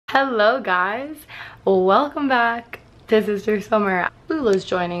Hello guys, welcome back to Sister Summer. Lula's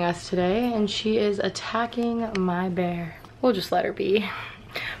joining us today and she is attacking my bear. We'll just let her be.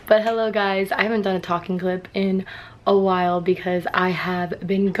 But hello guys, I haven't done a talking clip in a while because I have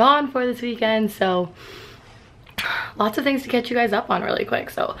been gone for this weekend, so lots of things to catch you guys up on really quick.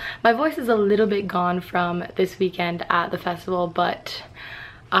 So my voice is a little bit gone from this weekend at the festival, but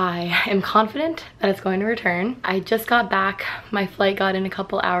I am confident that it's going to return. I just got back. My flight got in a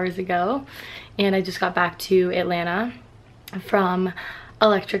couple hours ago and I just got back to Atlanta from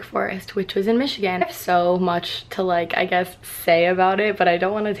Electric Forest, which was in Michigan. I have so much to I guess say about it, but I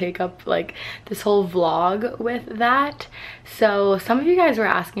don't want to take up this whole vlog with that. So some of you guys were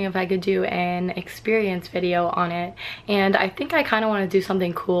asking if I could do an experience video on it, and I think I kind of want to do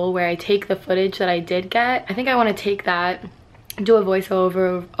something cool where I take the footage that I did get. I think I want to take that, do a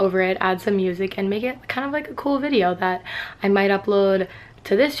voiceover over it, add some music, and make it kind of like a cool video that I might upload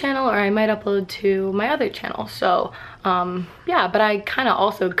to this channel or I might upload to my other channel. So yeah, but I kind of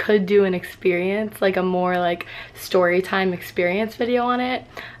also could do an experience, like a more story time experience video on it.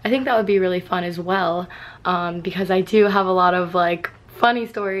 I think that would be really fun as well, because I do have a lot of funny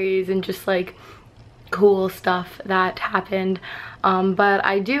stories and just cool stuff that happened, but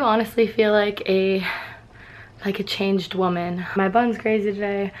I do honestly feel like a changed woman. My bun's crazy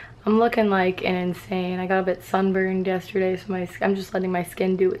today. I'm looking like an insane. I got a bit sunburned yesterday, so I'm just letting my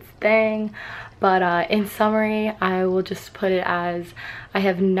skin do its thing. But in summary, I will just put it as I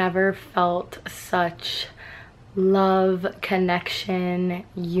have never felt such love, connection,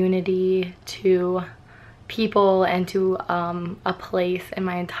 unity to people and to a place in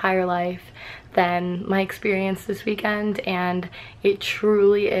my entire life than my experience this weekend. And it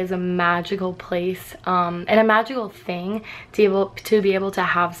truly is a magical place and a magical thing to be able to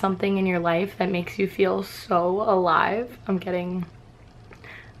have something in your life that makes you feel so alive. I'm getting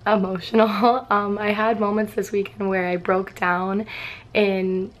emotional. I had moments this weekend where I broke down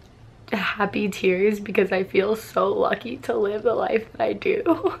in happy tears because I feel so lucky to live the life that I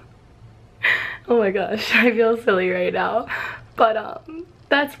do. Oh my gosh, I feel silly right now, but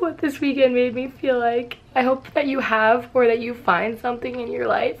that's what this weekend made me feel like. I hope that you have, or that you find something in your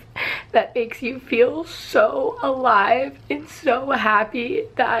life that makes you feel so alive and so happy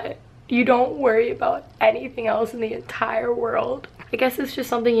that you don't worry about anything else in the entire world. I guess it's just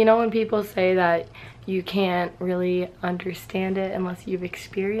something, you know, when people say that you can't really understand it unless you've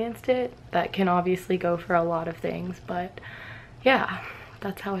experienced it, that can obviously go for a lot of things, but yeah,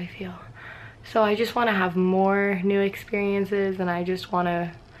 that's how I feel. So I just want to have more new experiences, and I just want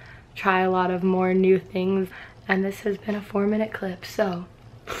to try a lot of more new things. And this has been a 4-minute clip. So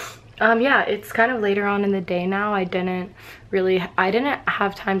yeah, it's kind of later on in the day now. I didn't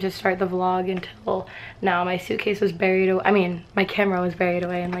have time to start the vlog until now. My suitcase was buried away. I mean, my camera was buried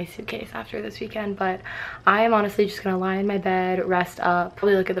away in my suitcase after this weekend, but I am honestly just gonna lie in my bed, rest up,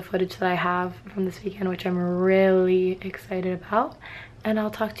 probably look at the footage that I have from this weekend, which I'm really excited about, and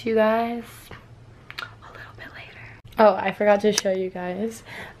I'll talk to you guys a little bit later. Oh, I forgot to show you guys.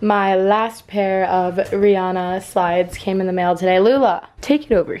 My last pair of Rihanna slides came in the mail today. Lula,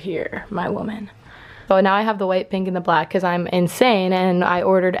 take it over here, my woman. So now I have the white, pink, and the black because I'm insane and I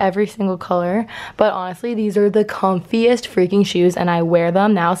ordered every single color. But honestly, these are the comfiest freaking shoes, and I wear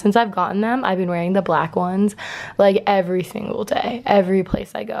them now. Since I've gotten them, I've been wearing the black ones every single day, every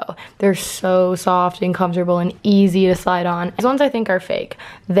place I go. They're so soft and comfortable and easy to slide on. These ones I think are fake.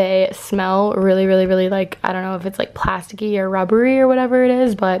 They smell really, really, really I don't know if it's plasticky or rubbery or whatever it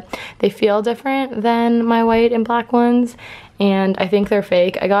is, but they feel different than my white and black ones. And I think they're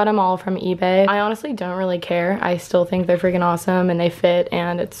fake. I got them all from eBay. I honestly don't really care. I still think they're freaking awesome and they fit,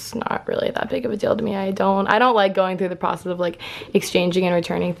 and it's not really that big of a deal to me. I don't like going through the process of exchanging and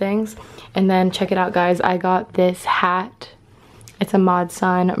returning things. And then check it out, guys. I got this hat. It's a Mod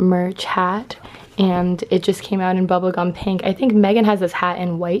Sun merch hat, and it just came out in bubblegum pink. I think Megan has this hat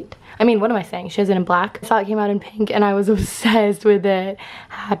in white. I mean, what am I saying? She has it in black. I saw it came out in pink and I was obsessed with it.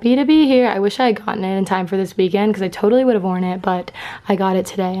 Happy to be here. I wish I had gotten it in time for this weekend because I totally would have worn it, but I got it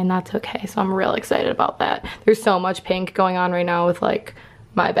today and that's okay. So I'm real excited about that. There's so much pink going on right now with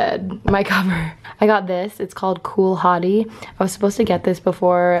my bed, my cover. I got this. It's called Cool Hottie. I was supposed to get this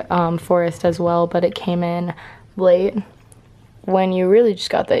before Forest as well, but it came in late. When you really just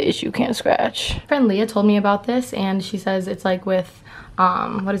got the itch you can't scratch. My friend Leah told me about this, and she says it's with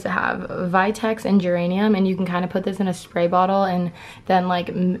what does it have? Vitex and geranium, and you can kind of put this in a spray bottle and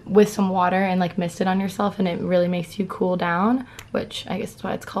then with some water and mist it on yourself, and it really makes you cool down, which I guess is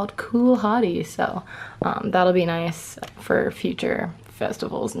why it's called Cool Hottie. So that'll be nice for future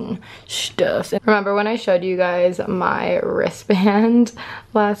festivals and stuff. Remember when I showed you guys my wristband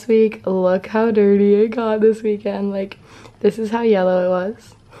last week? Look how dirty it got this weekend. Like, this is how yellow it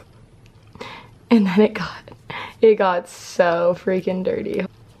was. And then it got so freaking dirty.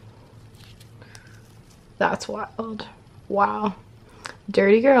 That's wild. Wow.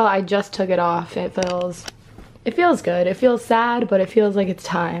 Dirty girl, I just took it off. It feels good. It feels sad, but it feels like it's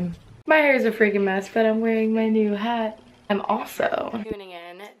time. My hair is a freaking mess, but I'm wearing my new hat. I'm also tuning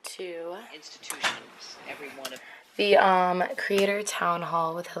in to institutions, every one of the creator town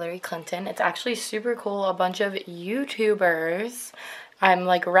hall with Hillary Clinton. It's actually super cool. A bunch of YouTubers, I'm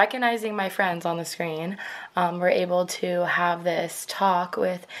like recognizing my friends on the screen, were able to have this talk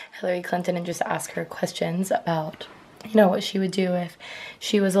with Hillary Clinton and just ask her questions about, you know, what she would do if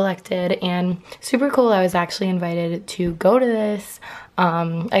she was elected. And super cool. I was actually invited to go to this.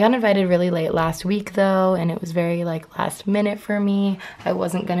 I got invited really late last week though, and it was very like last minute for me. I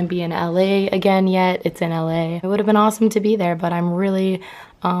wasn't gonna be in LA again yet. It's in LA. It would have been awesome to be there, but I'm really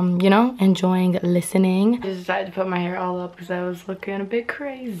you know, enjoying listening. I just decided to put my hair all up because I was looking a bit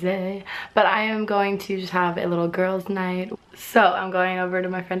crazy. But I am going to just have a little girls' night. So I'm going over to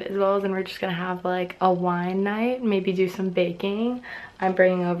my friend Isabel's and we're just gonna have like a wine night, maybe do some baking. I'm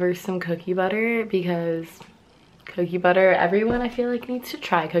bringing over some cookie butter because cookie butter, everyone I feel like needs to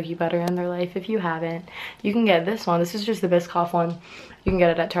try cookie butter in their life. If you haven't, you can get this one. This is just the Biscoff one. You can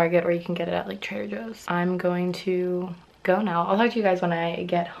get it at Target or you can get it at like Trader Joe's. I'm going to go now. I'll talk to you guys when I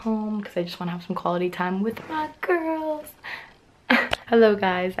get home because I just want to have some quality time with my girls. Hello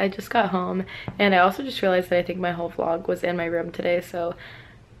guys, I just got home and I also just realized that I think my whole vlog was in my room today, so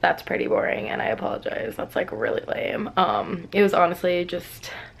that's pretty boring and I apologize. That's like really lame. It was honestly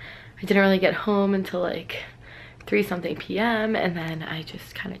just, I didn't really get home until like 3-something p.m. and then I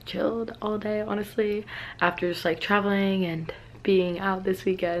just kind of chilled all day, honestly, after just like traveling and being out this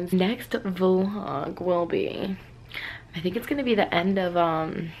weekend. Next vlog will be, I think it's gonna be the end of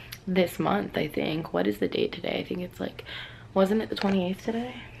this month. I think, what is the date today? I think it's like, wasn't it the 28th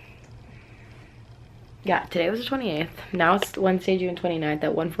today? Yeah, today was the 28th. Now it's Wednesday, June 29th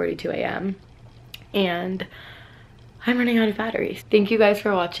at 1:42 a.m. and I'm running out of batteries. Thank you guys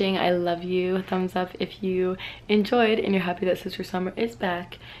for watching. I love you. Thumbs up if you enjoyed and you're happy that Sister Summer is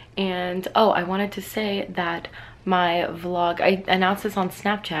back. And oh, I wanted to say that my vlog, I announced this on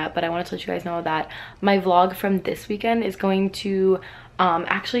Snapchat, but I wanted to let you guys know that my vlog from this weekend is going to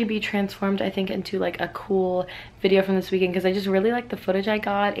actually be transformed, I think, into like a cool video from this weekend because I just really like the footage I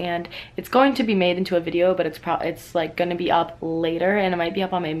got, and it's going to be made into a video, but it's like gonna be up later and it might be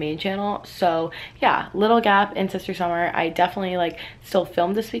up on my main channel. So yeah, little gap in Sister Summer. I definitely like still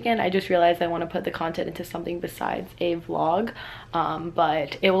filmed this weekend. I just realized I want to put the content into something besides a vlog,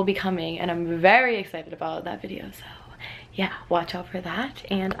 but it will be coming and I'm very excited about that video. So yeah, watch out for that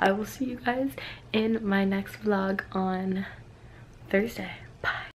and I will see you guys in my next vlog on Thursday. Bye.